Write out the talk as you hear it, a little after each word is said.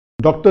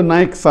Dr.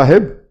 Naik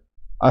Sahib,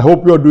 I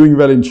hope you are doing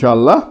well,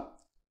 inshallah.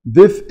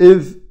 This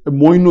is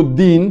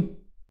Moinuddin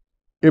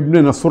Ibn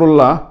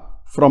Nasrullah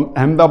from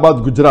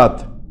Ahmedabad,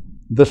 Gujarat,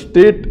 the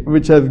state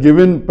which has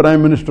given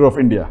Prime Minister of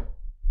India.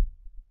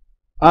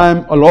 I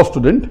am a law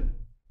student.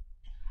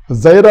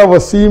 Zaira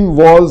Wasim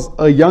was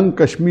a young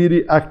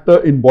Kashmiri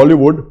actor in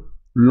Bollywood,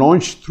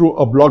 launched through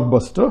a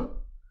blockbuster,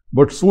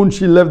 but soon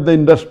she left the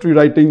industry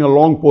writing a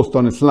long post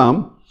on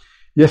Islam.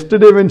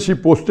 Yesterday, when she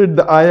posted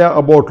the ayah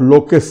about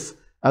locusts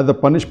as a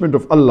punishment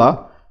of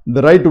Allah, the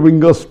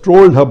right-wingers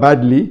trolled her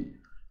badly,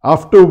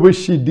 after which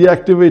she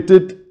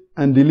deactivated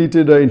and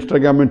deleted her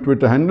Instagram and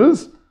Twitter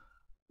handles.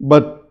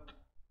 But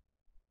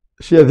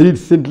she has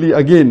recently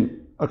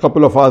again, a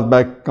couple of hours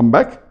back, come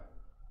back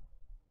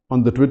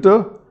on the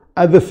Twitter.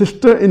 As a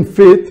sister in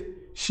faith,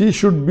 she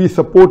should be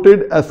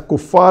supported, as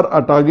kuffar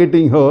are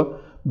targeting her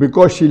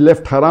because she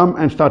left haram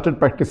and started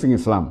practicing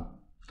Islam.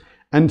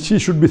 And she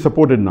should be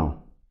supported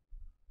now.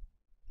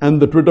 And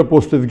the Twitter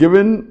post is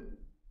given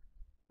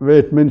where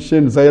it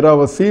mentioned Zaira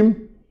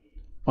Wasim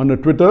on a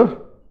Twitter.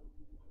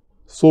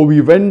 So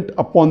we went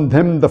upon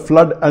them the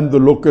flood and the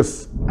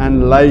locusts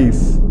and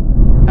lice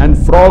and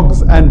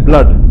frogs and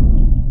blood.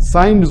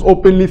 Signs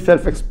openly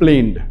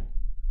self-explained,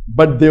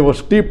 but they were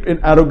steeped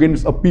in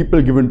arrogance, a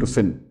people given to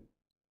sin.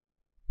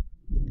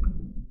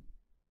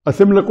 A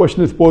similar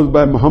question is posed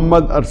by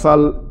Muhammad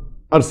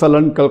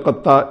Arsalan,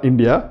 Calcutta,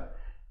 India.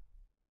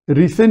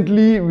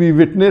 Recently, we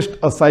witnessed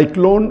a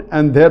cyclone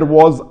and there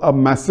was a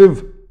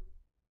massive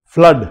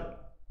flood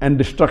and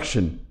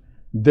destruction.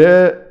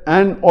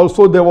 And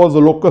also there was a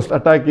locust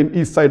attack in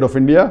east side of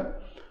India.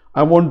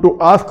 I want to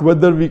ask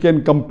whether we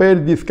can compare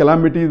these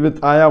calamities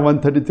with Ayah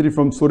 133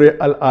 from Surah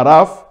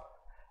Al-Araf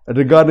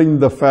regarding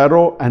the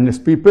Pharaoh and his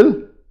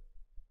people.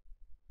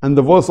 And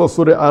the verse of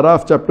Surah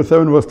Araf chapter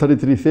 7 verse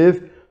 33 says,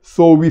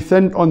 "So we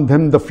sent on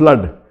them the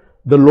flood,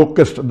 the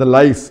locust, the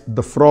lice,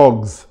 the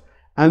frogs,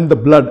 and the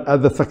blood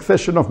as a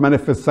succession of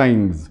manifest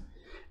signs.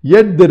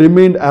 Yet they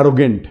remained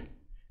arrogant,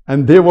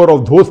 and they were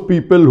of those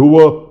people who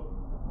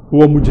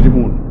were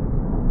mujrimun."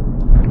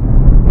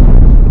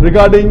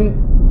 Regarding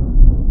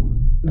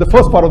the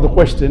first part of the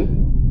question,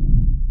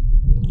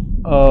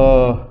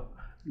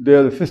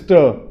 there's a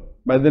sister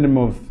by the name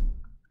of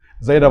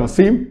Zaira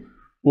Wasim,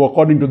 who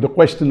according to the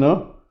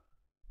questioner,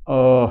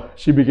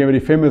 she became very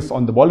famous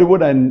on the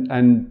Bollywood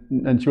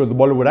and she was a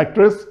Bollywood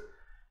actress.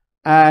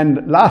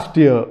 And last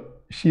year,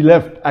 she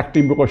left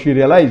acting because she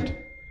realized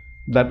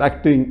that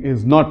acting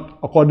is not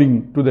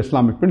according to the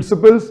Islamic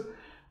principles.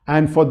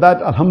 And for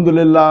that,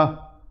 alhamdulillah,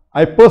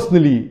 I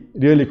personally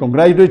really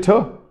congratulate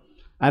her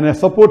and I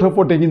support her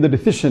for taking the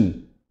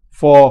decision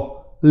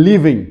for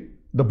leaving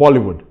the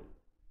Bollywood.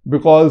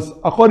 Because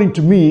according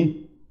to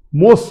me,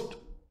 most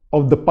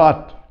of the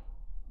part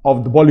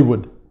of the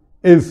Bollywood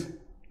is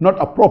not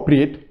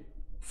appropriate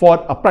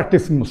for a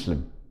practicing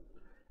Muslim.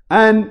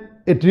 And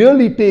it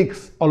really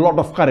takes a lot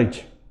of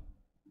courage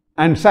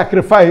and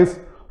sacrifice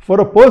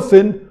for a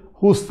person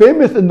who's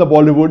famous in the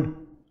Bollywood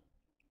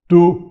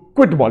to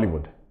quit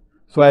Bollywood.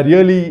 So I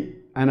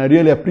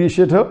really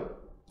appreciate her.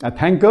 I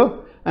thank her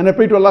and I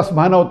pray to Allah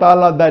subhanahu wa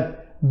ta'ala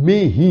that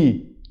may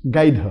He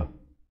guide her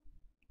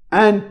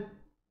and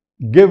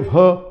give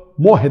her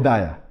more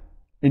hidayah,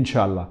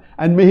 inshallah,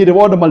 and may He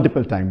reward her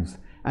multiple times.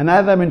 And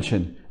as I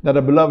mentioned, that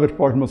our beloved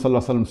Prophet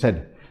Muhammad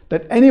said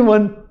that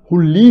anyone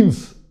who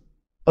leaves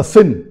a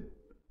sin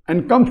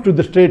and comes to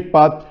the straight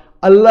path,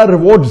 Allah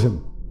rewards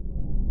him.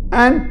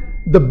 And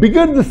the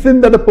bigger the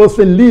sin that a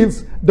person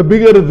leaves, the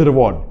bigger is the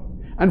reward.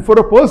 And for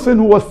a person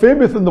who was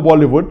famous in the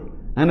Bollywood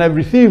and have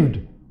received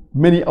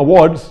many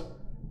awards,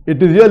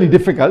 it is really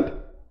difficult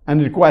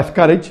and requires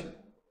courage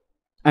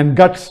and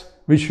guts,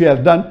 which she has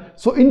done.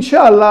 So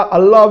inshallah,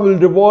 Allah will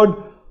reward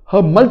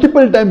her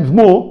multiple times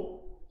more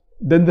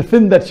than the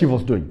sin that she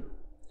was doing.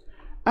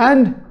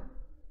 And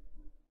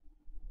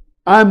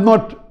I am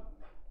not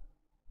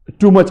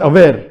too much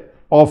aware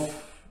of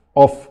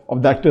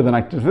the actors and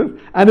actresses,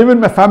 and even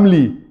my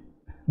family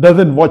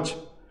doesn't watch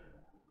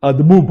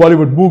the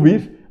Bollywood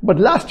movies. But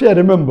last year I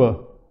remember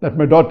that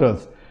my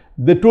daughters,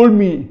 they told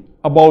me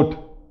about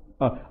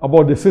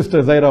the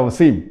sister Zaira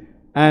Wasim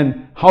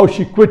and how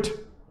she quit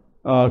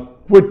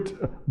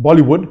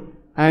Bollywood,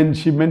 and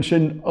she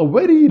mentioned a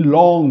very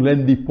long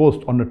lengthy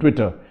post on her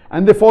Twitter,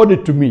 and they forwarded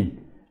it to me.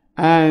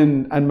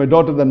 And my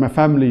daughters and my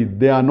family,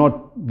 they are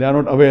not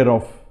aware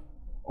of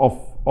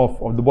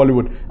the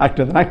Bollywood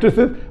actors and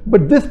actresses.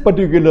 But this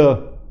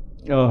particular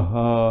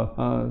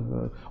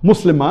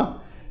Muslimah,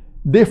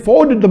 they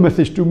forwarded the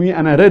message to me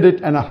and I read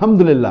it, and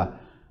alhamdulillah,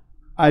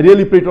 I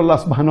really pray to Allah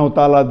subhanahu wa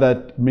ta'ala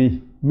that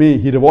may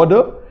He reward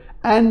her.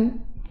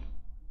 And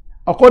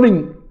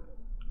according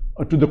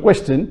to the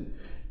question,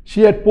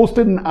 she had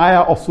posted an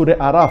ayah of Surah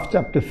Araf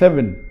chapter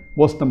 7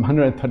 verse number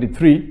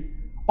 133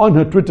 on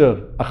her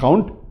Twitter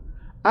account,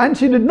 and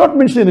she did not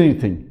mention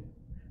anything.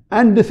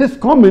 And this is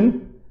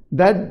common,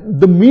 that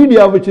the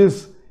media which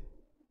is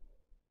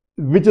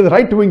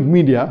right-wing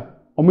media,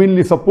 or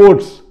mainly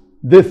supports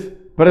this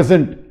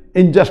present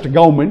unjust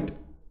government,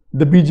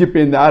 the BJP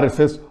and the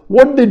RSS,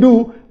 what they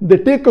do, they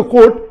take a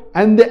quote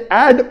and they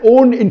add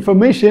own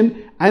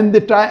information and they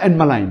try and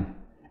malign.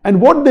 And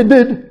what they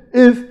did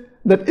is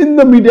that in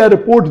the media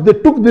reports, they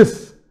took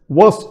this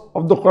verse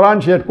of the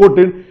Quran she had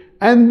quoted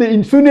and they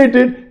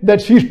insinuated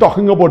that she's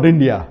talking about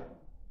India.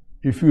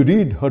 If you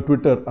read her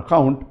Twitter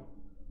account,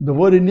 the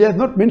word India is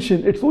not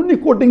mentioned. It's only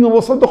quoting a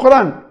verse of the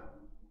Quran.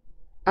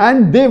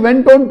 And they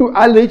went on to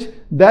allege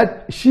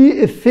that she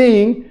is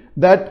saying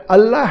that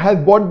Allah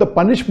has brought the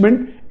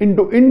punishment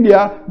into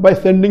India by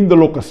sending the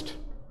locust.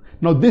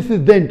 Now this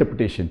is their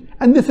interpretation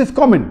and this is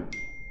common.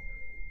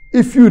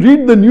 If you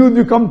read the news,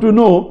 you come to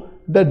know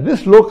that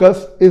this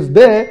locust is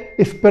there,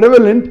 is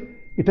prevalent.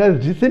 It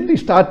has recently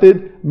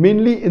started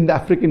mainly in the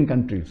African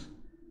countries,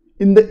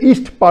 in the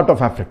east part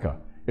of Africa.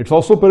 It's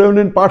also prevalent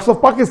in parts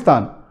of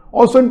Pakistan,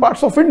 also in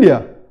parts of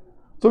India.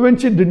 So when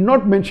she did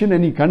not mention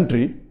any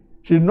country,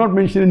 she did not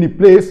mention any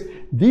place,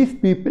 these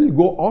people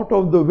go out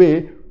of the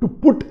way to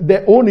put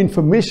their own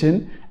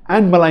information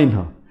and malign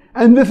her.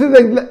 And this is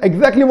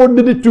exactly what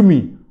they did to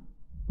me.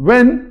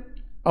 When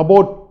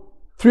about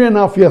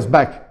 3.5 years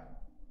back,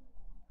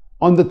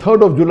 on the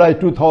 3rd of July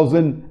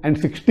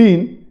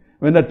 2016,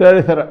 when a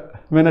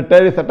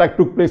terrorist attack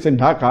took place in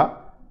Dhaka,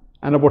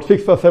 and about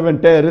 6 or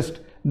 7 terrorists,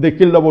 they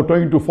killed about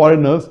 22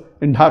 foreigners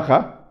in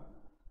Dhaka.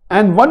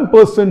 And one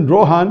person,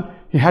 Rohan,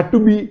 he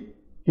happened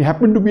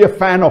to be a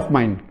fan of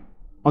mine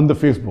on the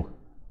Facebook.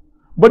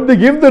 But they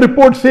gave the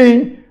report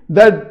saying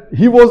that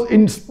he was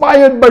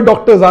inspired by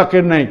Dr.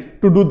 Zakir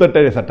Naik to do the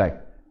terrorist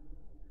attack.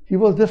 He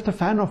was just a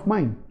fan of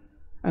mine.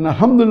 And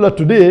Alhamdulillah,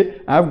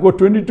 today I have got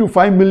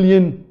 22.5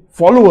 million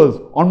followers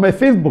on my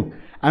Facebook.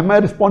 Am I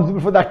responsible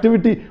for the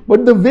activity?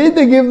 But the way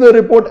they gave the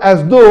report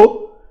as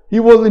though he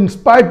was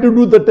inspired to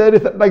do the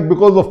terrorist attack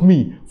because of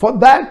me. For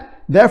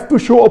that, they have to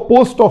show a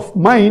post of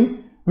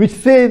mine which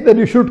says that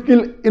you should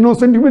kill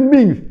innocent human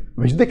beings,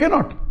 which they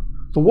cannot.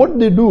 So what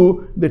they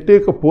do, they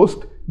take a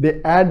post,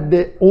 they add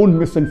their own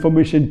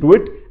misinformation to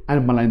it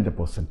and malign the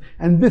person.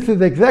 And this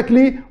is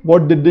exactly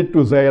what they did to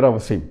Zaira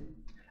Wasim.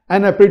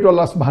 And I pray to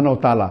Allah subhanahu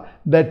wa ta'ala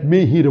that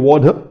may He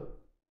reward her.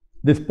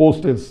 This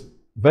post is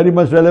very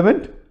much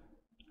relevant.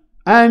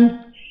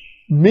 And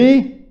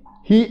may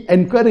He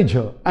encourage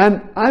her.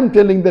 And I'm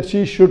telling that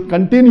she should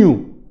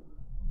continue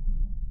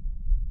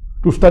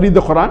to study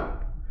the Quran.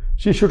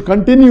 She should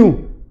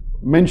continue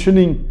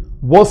mentioning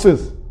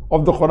verses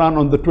of the Quran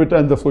on the Twitter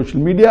and the social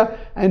media,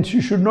 and she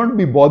should not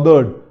be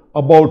bothered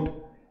about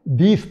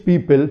these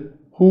people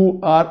who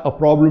are a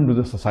problem to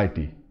the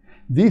society.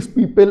 These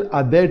people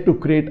are there to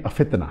create a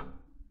fitna.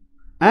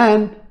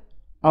 And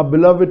our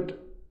beloved,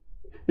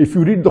 if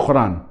you read the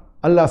Quran,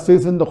 Allah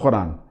says in the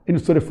Quran, in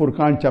Surah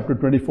Furqan chapter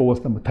 24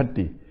 verse number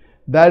 30,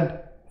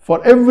 that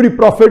for every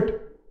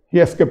prophet he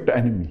has kept an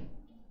enemy.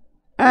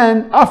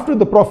 And after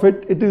the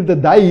prophet, it is the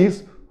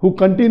da'is who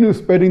continue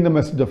spreading the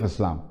message of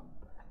Islam.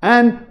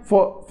 And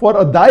for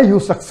a da'i who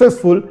is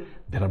successful,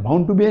 there are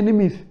bound to be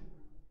enemies.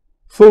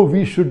 So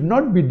we should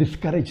not be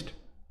discouraged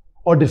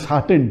or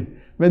disheartened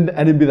when the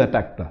enemies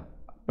attack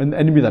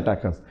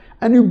us.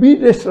 And you be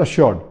rest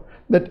assured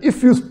that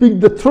if you speak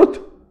the truth,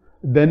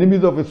 the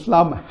enemies of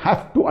Islam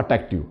have to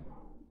attack you.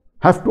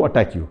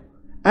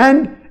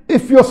 And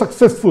if you are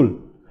successful,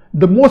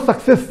 the more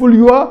successful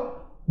you are,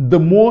 the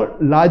more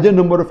larger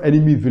number of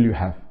enemies will you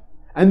have.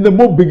 And the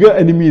more bigger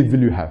enemies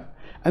will you have.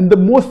 And the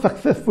most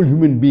successful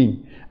human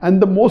being and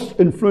the most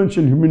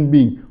influential human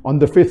being on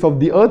the face of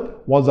the earth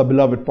was our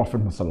beloved Prophet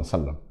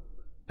Muhammad.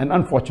 And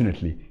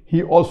unfortunately,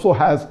 he also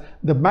has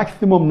the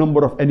maximum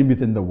number of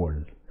enemies in the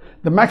world.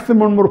 The maximum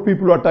number of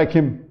people who attack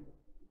him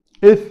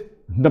is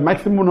the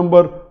maximum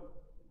number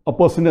a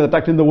person is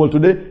attacked in the world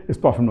today is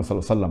Prophet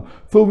Muhammad.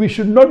 So we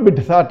should not be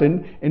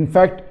disheartened. In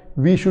fact,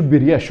 we should be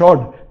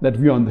reassured that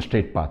we are on the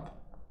straight path.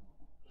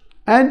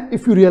 And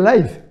if you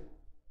realize,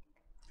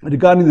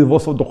 regarding the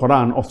verse of the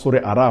Quran of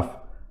Surah Araf,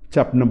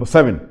 chapter number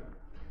 7,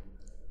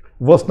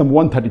 verse number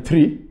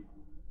 133,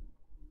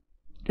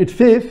 it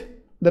says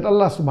that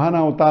Allah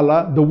subhanahu wa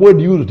ta'ala, the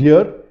word used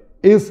here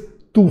is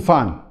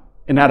tufan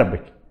in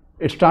Arabic.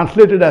 It's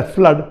translated as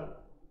flood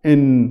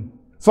in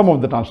some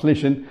of the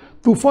translation.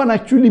 Tufan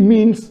actually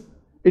means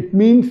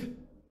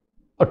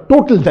a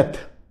total death.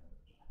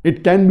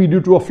 It can be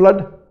due to a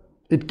flood,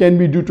 it can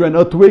be due to an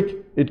earthquake,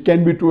 it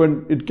can be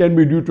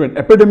due to an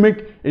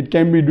epidemic, it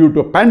can be due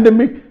to a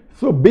pandemic.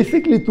 So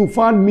basically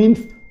tufan means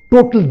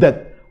total death.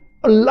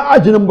 A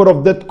large number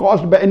of death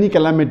caused by any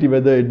calamity,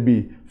 whether it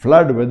be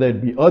flood, whether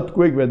it be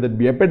earthquake, whether it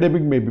be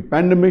epidemic, maybe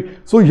pandemic.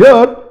 So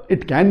here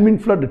it can mean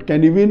flood, it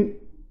can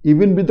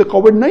even be the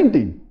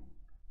COVID-19.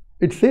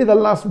 It says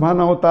Allah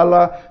subhanahu wa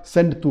ta'ala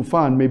sent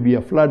tufan, maybe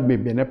a flood,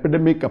 maybe an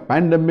epidemic, a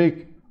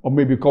pandemic, or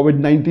maybe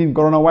COVID-19,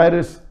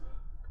 coronavirus.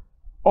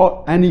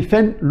 And he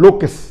sent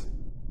locusts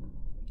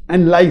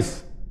and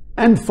lice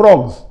and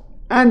frogs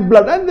and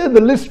blood. And there's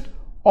the list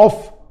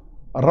of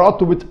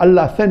wrath which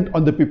Allah sent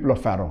on the people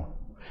of Pharaoh.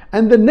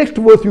 And the next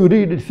verse you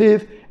read, it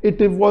says it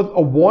was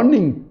a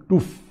warning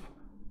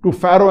to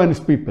Pharaoh and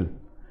his people.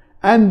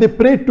 And they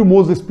prayed to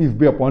Moses, peace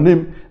be upon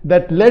him,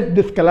 that let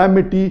this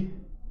calamity,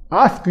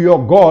 ask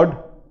your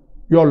God,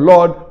 your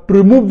Lord, to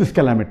remove this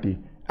calamity.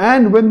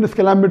 And when this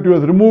calamity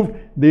was removed,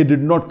 they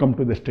did not come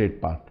to the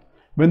straight path.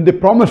 When they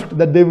promised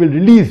that they will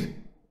release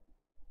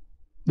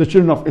the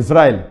children of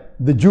Israel,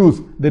 the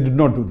Jews, they did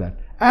not do that.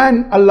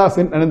 And Allah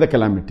sent another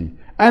calamity.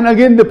 And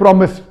again they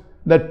promised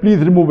that please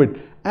remove it.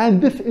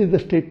 And this is the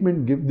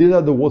statement, these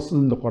are the verses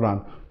in the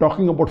Quran,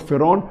 talking about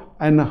Pharaoh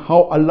and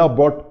how Allah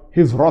brought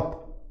his wrath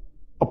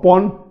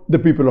upon the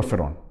people of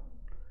Pharaoh.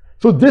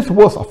 So this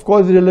was, of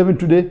course, relevant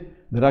today.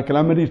 There are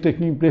calamities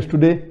taking place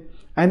today.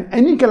 And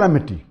any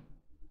calamity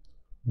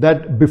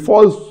that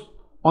befalls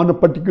on a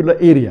particular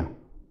area,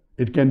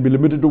 it can be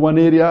limited to one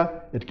area,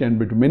 it can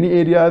be to many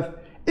areas.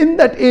 In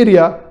that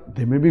area,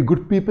 there may be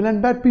good people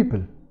and bad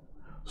people.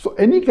 So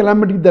any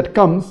calamity that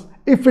comes,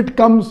 if it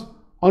comes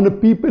on a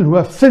people who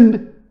have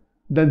sinned,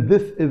 then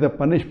this is a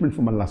punishment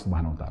from Allah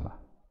subhanahu wa ta'ala.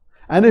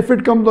 And if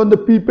it comes on the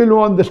people who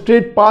are on the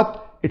straight path,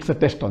 it's a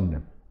test on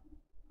them.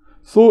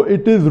 So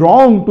it is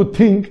wrong to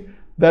think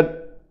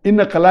that in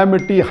a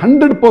calamity,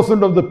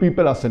 100% of the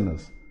people are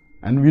sinners.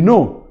 And we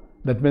know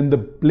that when the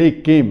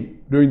plague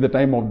came during the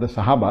time of the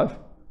Sahabas,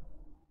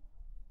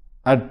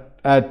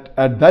 at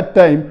that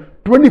time,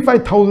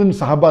 25,000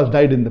 Sahabas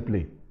died in the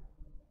plague.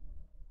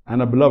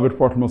 And our beloved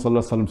Prophet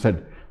Muhammad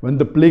said, when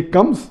the plague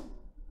comes,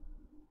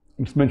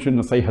 it's mentioned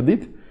in the Sahih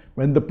Hadith,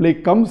 when the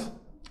plague comes,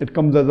 it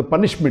comes as a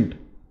punishment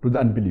to the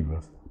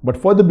unbelievers. But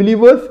for the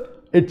believers,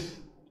 it's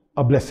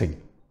a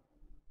blessing.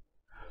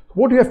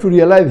 What you have to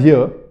realize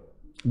here,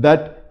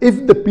 that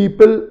if the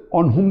people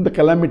on whom the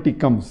calamity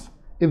comes,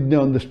 if they're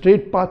on the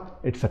straight path,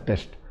 it's a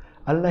test.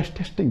 Allah is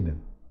testing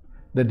them.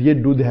 That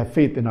yet do they have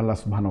faith in Allah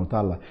subhanahu wa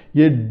ta'ala?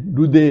 Yet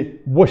do they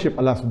worship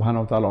Allah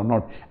subhanahu wa ta'ala or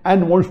not?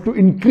 And wants to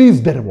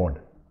increase their reward.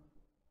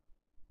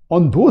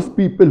 On those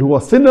people who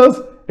are sinners,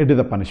 it is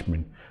a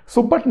punishment.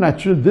 So, but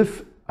naturally,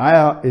 this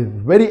ayah is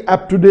very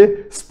apt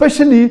today,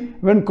 especially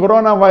when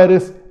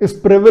coronavirus is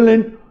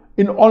prevalent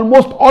in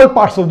almost all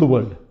parts of the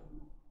world.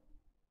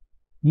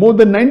 More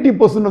than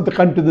 90% of the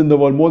countries in the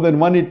world, more than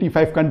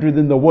 185 countries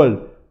in the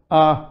world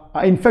are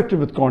infected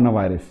with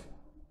coronavirus.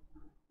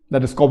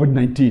 That is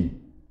COVID-19.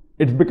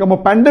 It's become a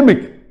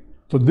pandemic.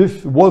 So this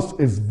verse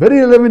is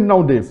very relevant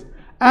nowadays.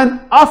 And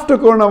after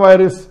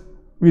coronavirus,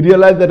 we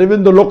realize that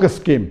even the locusts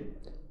came,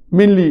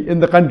 mainly in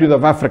the countries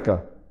of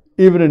Africa,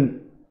 even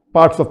in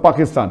parts of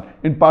Pakistan,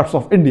 in parts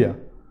of India.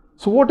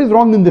 So what is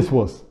wrong in this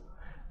verse?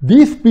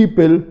 These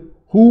people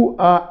who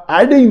are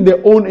adding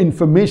their own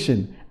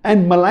information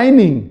and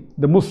maligning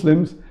the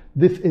Muslims,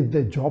 this is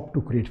their job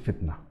to create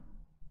fitna.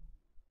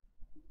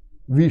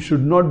 We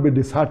should not be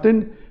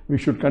disheartened. We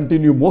should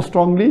continue more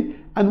strongly.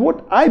 And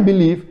what I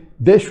believe,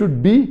 there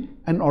should be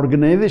an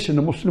organization,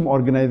 a Muslim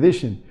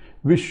organization,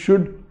 which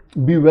should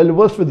be well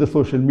versed with the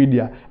social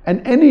media.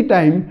 And any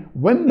time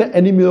when the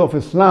enemies of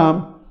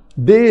Islam,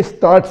 they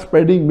start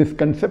spreading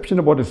misconception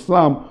about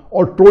Islam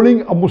or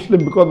trolling a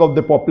Muslim because of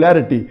their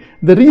popularity,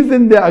 the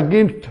reason they are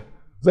against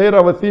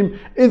Zaira Wasim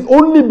is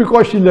only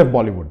because she left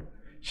Bollywood.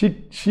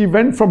 She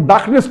went from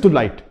darkness to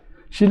light.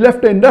 She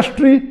left an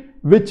industry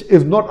which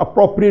is not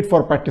appropriate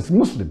for a practicing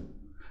Muslim.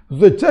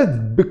 So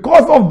just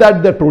because of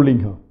that, they're trolling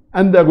her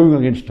and they're going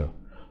against her.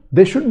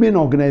 There should be an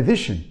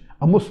organization,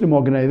 a Muslim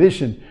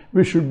organization,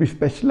 which should be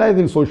specialized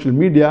in social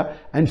media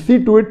and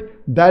see to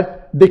it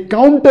that they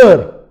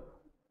counter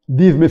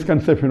these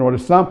misconceptions about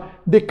Islam.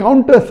 They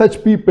counter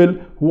such people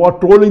who are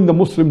trolling the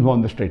Muslims who are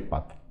on the straight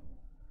path.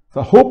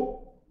 So I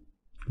hope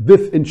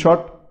this, in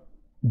short,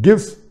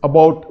 gives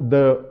about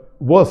the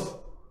verse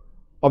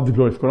of the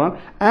glorious Quran.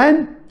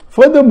 And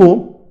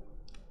furthermore,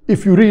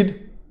 if you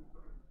read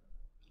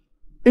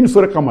in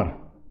Surah Qamar,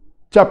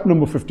 chapter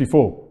number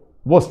 54,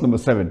 verse number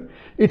 7,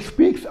 it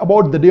speaks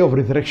about the day of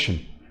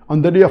resurrection.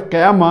 On the day of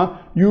Qiyamah,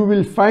 you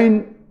will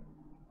find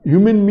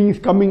human beings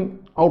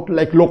coming out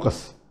like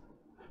locusts.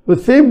 The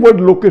same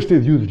word locust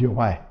is used here.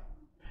 Why?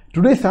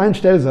 Today science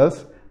tells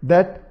us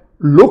that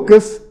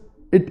locust,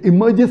 it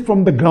emerges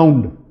from the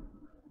ground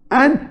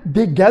and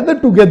they gather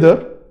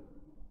together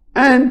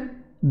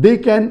and they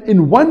can,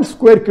 in 1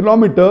 square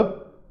kilometer,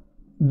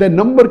 the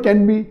number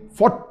can be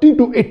 40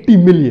 to 80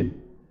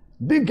 million.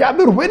 They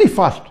gather very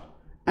fast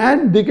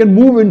and they can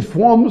move in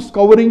swarms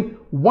covering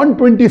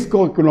 120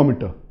 square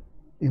kilometer.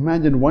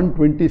 Imagine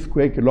 120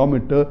 square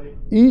kilometer.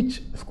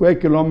 Each square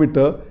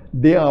kilometer,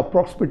 they are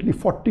approximately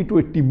 40 to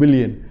 80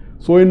 million.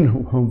 So in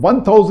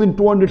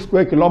 1,200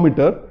 square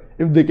kilometer,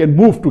 if they can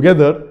move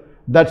together,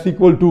 that's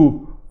equal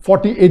to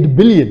 48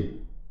 billion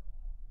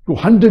to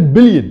 100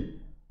 billion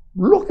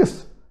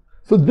locusts.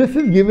 So this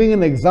is giving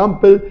an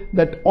example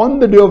that on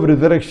the day of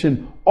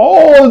resurrection,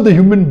 all the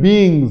human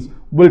beings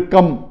will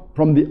come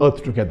from the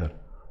earth together.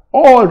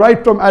 All,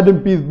 right from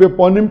Adam, peace be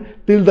upon him,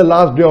 till the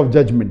last day of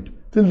judgment,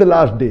 till the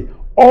last day.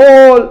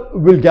 All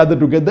will gather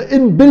together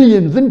in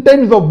billions, in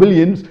tens of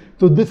billions.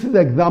 So this is the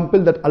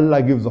example that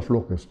Allah gives of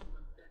locust.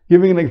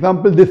 Giving an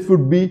example, this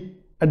would be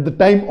at the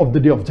time of the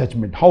day of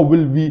judgment. How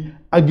will we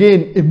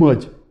again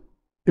emerge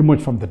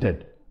from the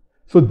dead?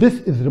 So this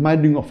is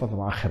reminding of us of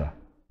Akhirah,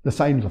 the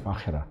signs of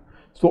Akhirah.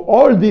 So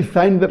all these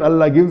signs that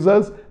Allah gives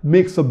us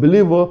makes a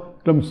believer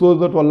come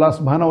closer to Allah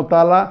subhanahu wa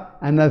ta'ala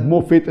and has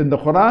more faith in the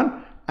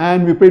Quran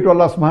And we pray to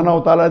Allah subhanahu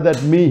wa ta'ala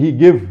that may He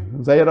give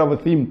Zaira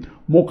Wasim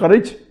more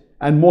courage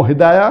and more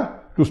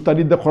hidayah to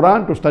study the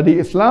Quran, to study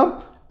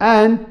Islam,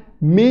 and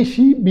may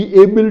she be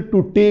able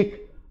to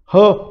take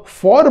her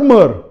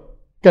former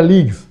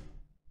colleagues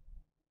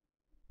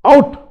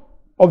out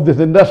of this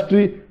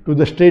industry to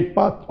the straight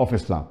path of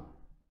Islam.